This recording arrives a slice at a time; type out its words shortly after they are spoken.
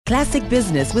Classic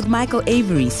Business with Michael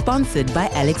Avery, sponsored by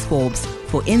Alex Forbes,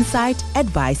 for insight,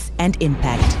 advice, and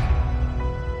impact.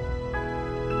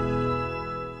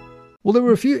 Well, there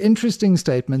were a few interesting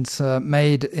statements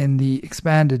made in the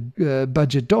expanded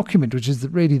budget document, which is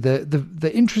really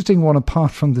the interesting one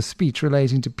apart from the speech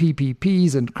relating to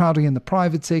PPPs and crowding in the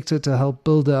private sector to help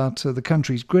build out the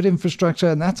country's grid infrastructure.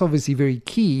 And that's obviously very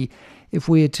key if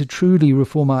we're to truly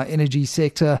reform our energy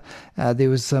sector. There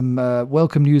was some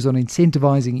welcome news on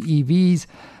incentivizing EVs.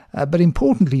 But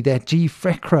importantly, that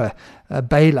GFRECRA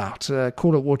bailout,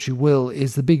 call it what you will,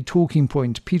 is the big talking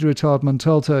point. Peter Attard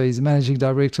Montalto is Managing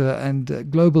Director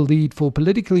and Global Lead for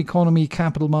Political Economy,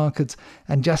 Capital Markets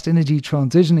and Just Energy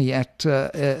Transition at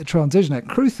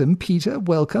Crutham. Peter,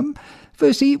 welcome.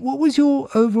 Firstly, what was your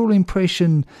overall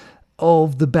impression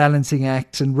of the Balancing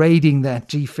Act and raiding that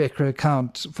GFRECRA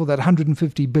account for that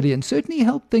 150 billion? Certainly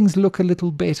helped things look a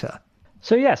little better.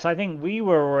 So yes, I think we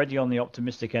were already on the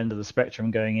optimistic end of the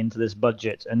spectrum going into this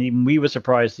budget, and even we were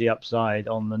surprised the upside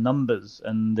on the numbers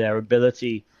and their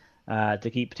ability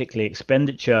to keep particularly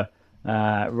expenditure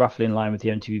roughly in line with the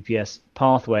MTBPS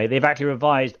pathway. They've actually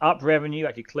revised up revenue,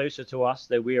 actually closer to us,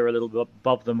 though we are a little bit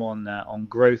above them on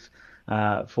growth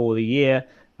for the year.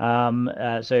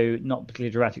 So not particularly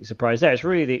dramatic surprise there. It's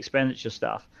really the expenditure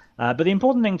stuff. But the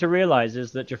important thing to realize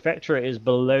is that GFRECRA is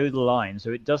below the line,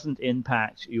 so it doesn't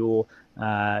impact your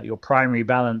primary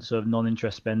balance of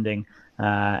non-interest spending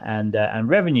and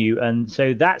revenue, and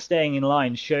so that staying in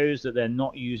line shows that they're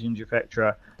not using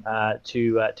GFRECRA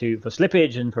for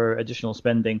slippage and for additional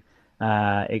spending,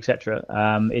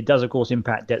 etc. It does, of course,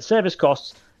 impact debt service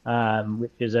costs,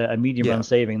 which is a medium-run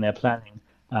saving they're planning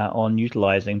on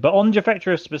utilizing. But on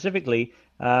GFRECRA specifically,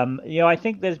 I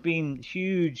think there's been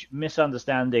huge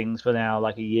misunderstandings for now,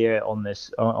 like a year on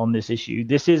this issue.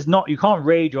 This is not, you can't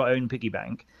raid your own piggy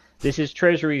bank. This is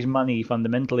Treasury's money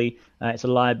fundamentally. It's a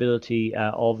liability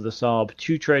of the SARB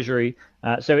to Treasury.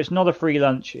 So it's not a free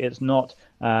lunch. It's not,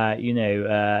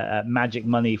 magic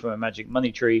money from a magic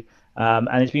money tree.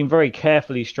 And it's been very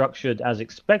carefully structured as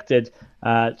expected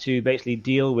to basically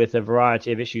deal with a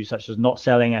variety of issues such as not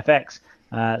selling FX,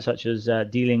 such as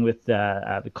dealing with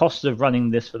the costs of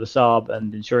running this for the SARB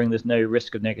and ensuring there's no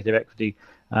risk of negative equity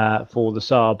for the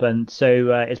SARB. And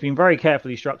so it's been very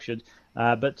carefully structured,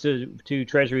 but to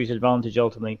Treasury's advantage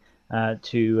ultimately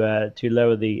to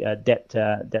lower the debt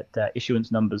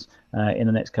issuance numbers in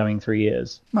the next coming 3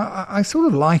 years. I sort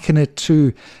of liken it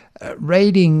to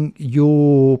raiding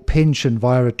your pension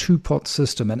via a two-pot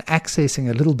system and accessing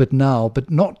a little bit now,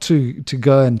 but not to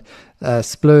go and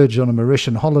splurge on a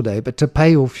Mauritian holiday, but to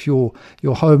pay off your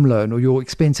home loan or your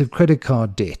expensive credit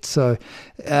card debt. So,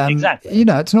 exactly.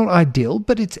 It's not ideal,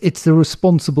 but it's the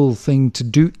responsible thing to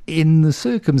do in the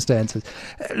circumstances.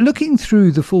 Looking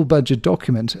through the full budget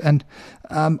document, and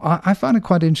I find it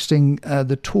quite interesting,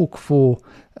 the talk for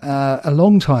a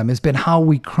long time has been how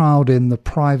we crowd in the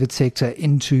private sector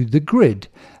into the grid.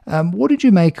 What did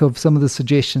you make of some of the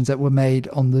suggestions that were made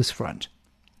on this front?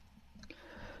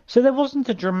 So there wasn't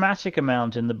a dramatic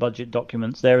amount in the budget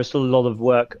documents. There is still a lot of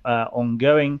work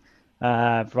ongoing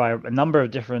via a number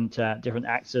of different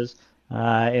actors.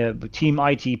 Team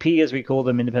ITP, as we call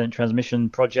them, independent transmission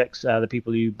projects, the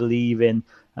people who believe in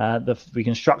we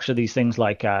can structure these things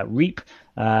like REAP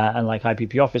and like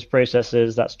IPP office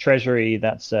processes. That's Treasury,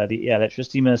 that's the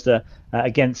electricity minister,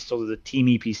 against sort of the team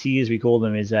EPC, as we call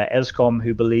them, is ESCOM,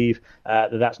 who believe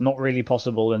that that's not really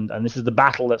possible, and this is the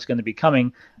battle that's going to be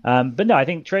coming. But no, I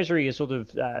think Treasury is sort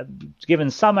of given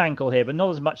some ankle here, but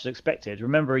not as much as expected.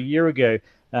 Remember, a year ago,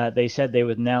 they said they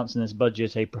would announce in this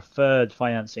budget a preferred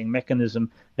financing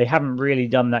mechanism. They haven't really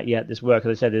done that yet. This work,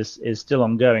 as I said, is still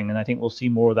ongoing, and I think we'll see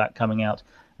more of that coming out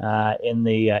in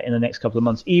the next couple of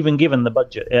months, even given the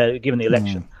budget, given the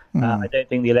election. I don't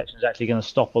think the election is actually going to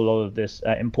stop a lot of this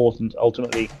important,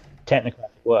 ultimately technocratic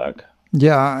work.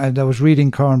 Yeah, and I was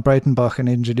reading Karen Breitenbach in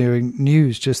Engineering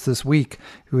News just this week,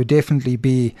 who would definitely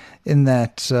be in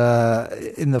that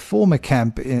in the former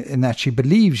camp, in that she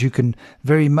believes you can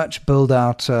very much build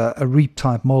out a REAP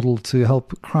type model to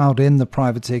help crowd in the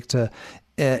private sector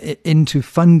into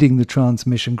funding the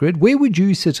transmission grid. Where would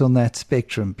you sit on that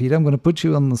spectrum, Peter? I'm going to put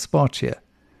you on the spot here.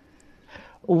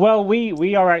 Well,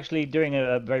 we are actually doing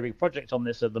a very big project on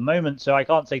this at the moment, so I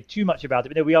can't say too much about it.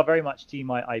 But no, we are very much Team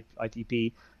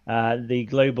ITP. The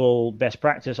global best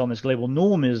practice on this global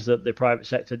norm is that the private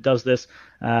sector does this.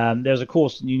 There's, of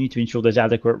course, you need to ensure there's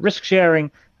adequate risk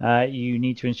sharing. You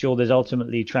need to ensure there's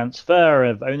ultimately transfer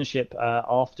of ownership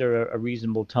after a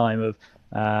reasonable time of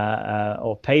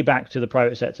or pay back to the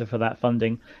private sector for that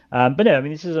funding. But no, I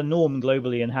mean, this is a norm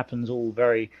globally and happens all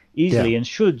very easily and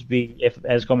should be, if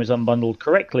Eskom is unbundled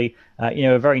correctly,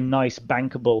 a very nice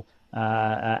bankable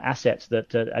asset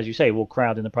that, as you say, will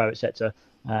crowd in the private sector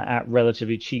at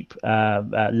relatively cheap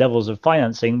levels of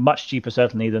financing, much cheaper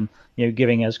certainly than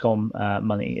giving Eskom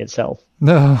money itself.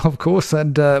 No, of course,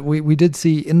 and we did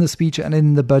see in the speech and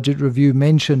in the budget review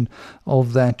mention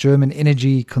of that German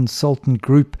energy consultant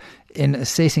group in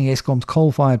assessing Eskom's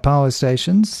coal-fired power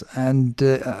stations, and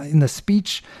in the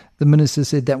speech the minister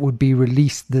said that would be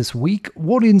released this week.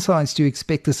 What insights do you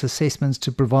expect this assessment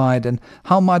to provide, and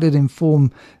how might it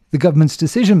inform the government's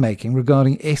decision-making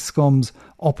regarding Eskom's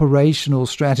operational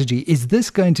strategy? Is this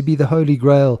going to be the holy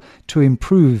grail to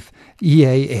improve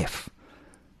EAF?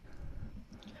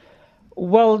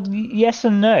 Well, yes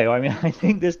and no. I mean, I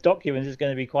think this document is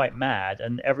going to be quite mad,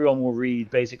 and everyone will read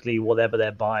basically whatever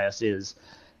their bias is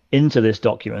into this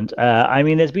document. I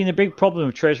mean, there's been a big problem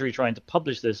of Treasury trying to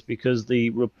publish this because the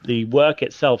work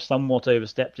itself somewhat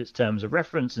overstepped its terms of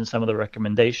reference in some of the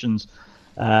recommendations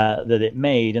that it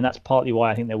made, and that's partly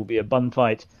why I think there will be a bun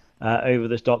fight over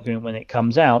this document when it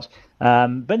comes out.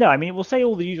 But no, I mean, it will say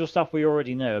all the usual stuff we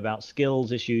already know about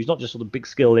skills issues, not just sort of big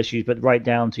skill issues, but right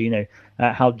down to,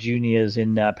 how juniors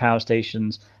in power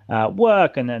stations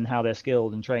work and then how they're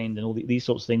skilled and trained and all these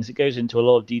sorts of things. It goes into a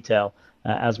lot of detail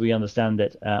as we understand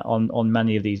it on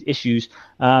many of these issues.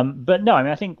 But no, I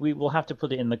mean, I think we will have to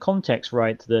put it in the context,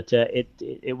 right, that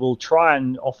it will try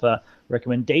and offer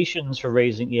recommendations for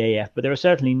raising EAF, but there are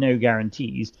certainly no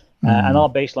guarantees. And our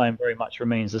baseline very much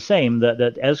remains the same,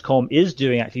 that Eskom is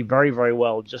doing actually very, very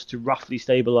well just to roughly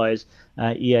stabilize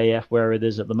EAF where it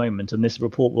is at the moment. And this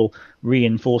report will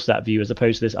reinforce that view as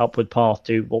opposed to this upward path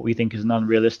to what we think is an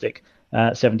unrealistic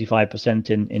 75%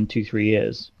 in 2-3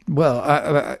 years.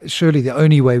 Well, surely the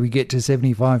only way we get to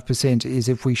 75% is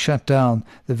if we shut down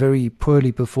the very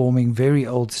poorly performing, very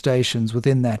old stations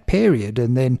within that period,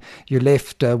 and then you're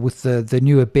left with the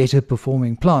newer, better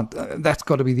performing plant. That's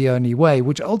got to be the only way,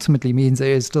 which ultimately means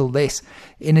there is still less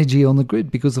energy on the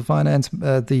grid because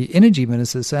the energy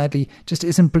minister sadly just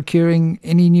isn't procuring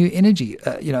any new energy.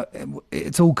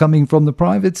 It's all coming from the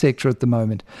private sector at the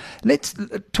moment. Let's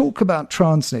talk about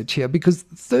Transnet here, because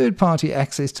third-party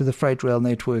access to the freight rail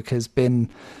network has been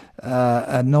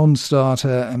a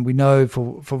non-starter, and we know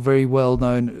for very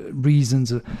well-known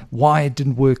reasons why it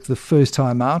didn't work the first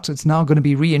time out. It's now going to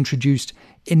be reintroduced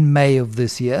in May of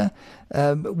this year.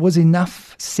 Was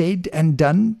enough said and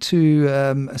done to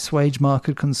assuage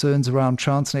market concerns around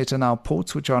Transnet and our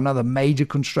ports, which are another major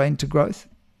constraint to growth?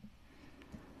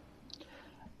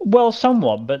 Well,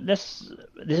 somewhat, but this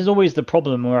is always the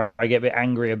problem where I get a bit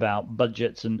angry about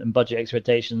budgets and budget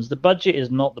expectations. The budget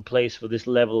is not the place for this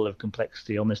level of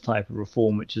complexity on this type of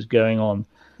reform, which is going on,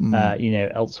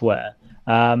 elsewhere.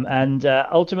 And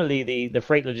ultimately, the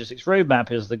freight logistics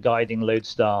roadmap is the guiding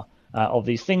lodestar of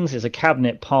these things. It's a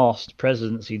cabinet past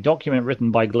presidency document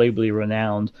written by globally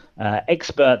renowned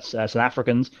experts, South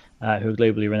Africans who are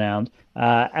globally renowned.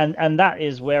 And that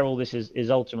is where all this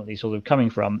is ultimately sort of coming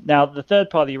from. Now, the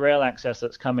third-party rail access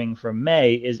that's coming from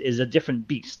May is a different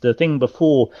beast. The thing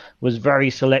before was very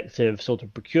selective sort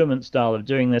of procurement style of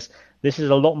doing this. This is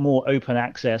a lot more open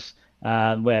access,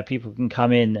 where people can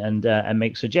come in and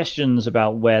make suggestions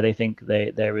about where they think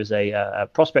there is a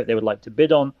prospect they would like to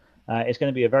bid on. It's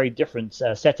going to be a very different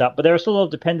setup, but there are still a lot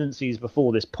of dependencies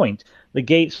before this point. The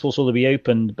gates will sort of be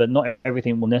opened, but not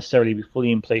everything will necessarily be fully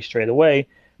in place straight away.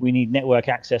 We need network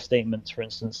access statements, for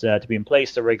instance, to be in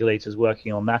place. The regulator's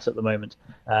working on that at the moment,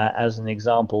 as an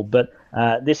example. But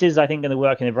this is, I think, going to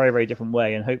work in a very, very different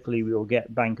way, and hopefully we will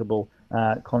get bankable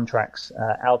contracts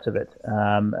out of it,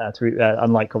 through,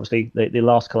 unlike, obviously, the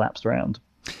last collapsed round.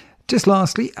 Just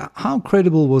lastly, how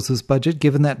credible was this budget,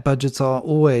 given that budgets are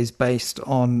always based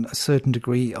on a certain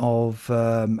degree of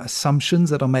assumptions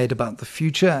that are made about the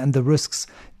future, and the risks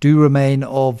do remain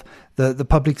of the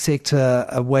public sector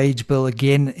a wage bill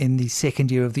again in the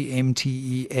second year of the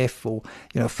MTEF,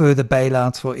 or further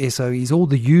bailouts for SOEs, all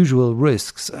the usual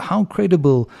risks. How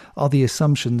credible are the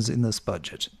assumptions in this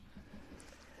budget?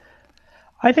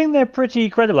 I think they're pretty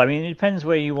credible. I mean, it depends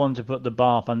where you want to put the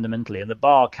bar fundamentally, and the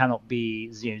bar cannot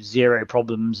be zero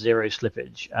problems, zero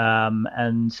slippage.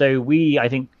 And so I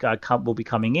think, will be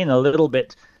coming in a little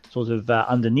bit sort of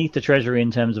underneath the Treasury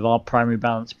in terms of our primary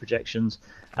balance projections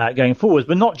going forwards,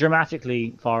 but not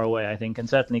dramatically far away, I think, and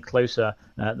certainly closer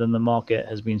than the market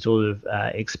has been sort of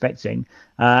expecting.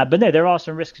 But no, there are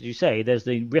some risks, as you say. There's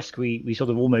the risk we sort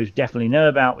of almost definitely know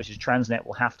about, which is Transnet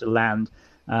will have to land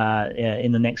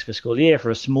in the next fiscal year for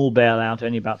a small bailout,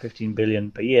 only about 15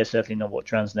 billion per year, certainly not what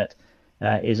Transnet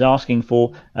is asking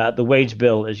for. The wage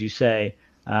bill, as you say,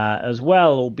 as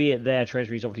well, albeit there,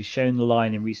 Treasury's obviously shown the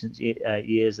line in recent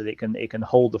years that it can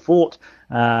hold the fort.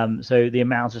 So the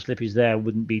amount of slippage there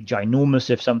wouldn't be ginormous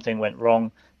if something went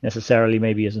wrong necessarily,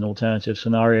 maybe as an alternative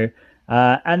scenario.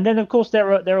 And then, of course,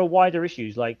 there are wider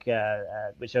issues like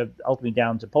which are ultimately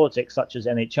down to politics, such as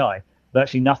NHI.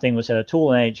 Virtually nothing was said at all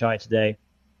on NHI today.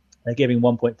 They're giving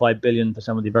 1.5 billion for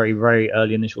some of the very, very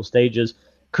early initial stages.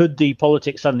 Could the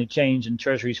politics suddenly change and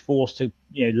Treasury's forced to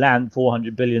land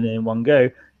 400 billion in one go?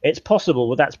 It's possible,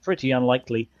 but that's pretty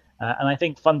unlikely. And I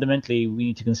think fundamentally we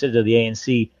need to consider the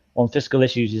ANC on fiscal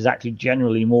issues is actually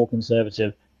generally more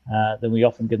conservative than we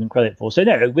often give them credit for. So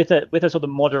no, with a sort of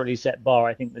moderately set bar,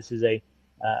 I think this is a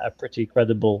pretty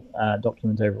credible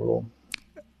document overall.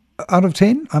 Out of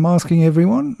 10, I'm asking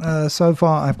everyone. So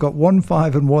far, I've got 1,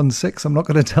 5, and 1, 6. I'm not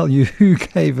going to tell you who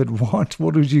gave it what.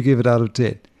 What would you give it out of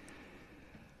 10?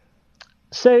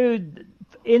 So,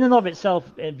 in and of itself,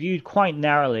 viewed quite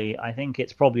narrowly, I think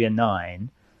it's probably a 9,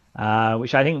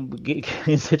 which I think,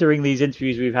 considering these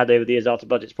interviews we've had over the years after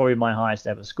budget, is probably my highest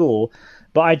ever score.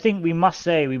 But I think we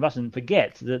mustn't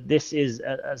forget that this is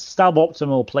a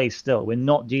suboptimal place still. We're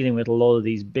not dealing with a lot of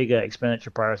these bigger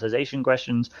expenditure prioritization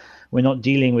questions. We're not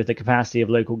dealing with the capacity of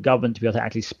local government to be able to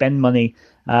actually spend money.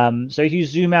 So if you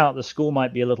zoom out, the score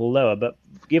might be a little lower. But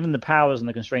given the powers and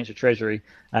the constraints of Treasury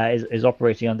is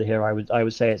operating under here, I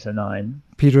would say it's a 9.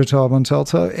 Peter Attard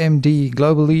Montalto, MD,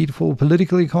 Global Lead for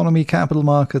Political Economy, Capital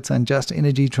Markets and Just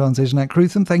Energy Transition at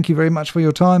Crutham. Thank you very much for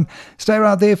your time. Stay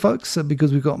right there, folks,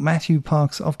 because we've got Matthew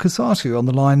Parks of Kasatu on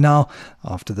the line now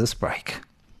after this break.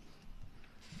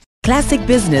 Classic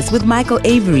Business with Michael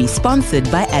Avery, sponsored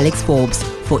by Alex Forbes,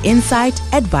 for insight,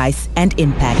 advice and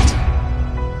impact.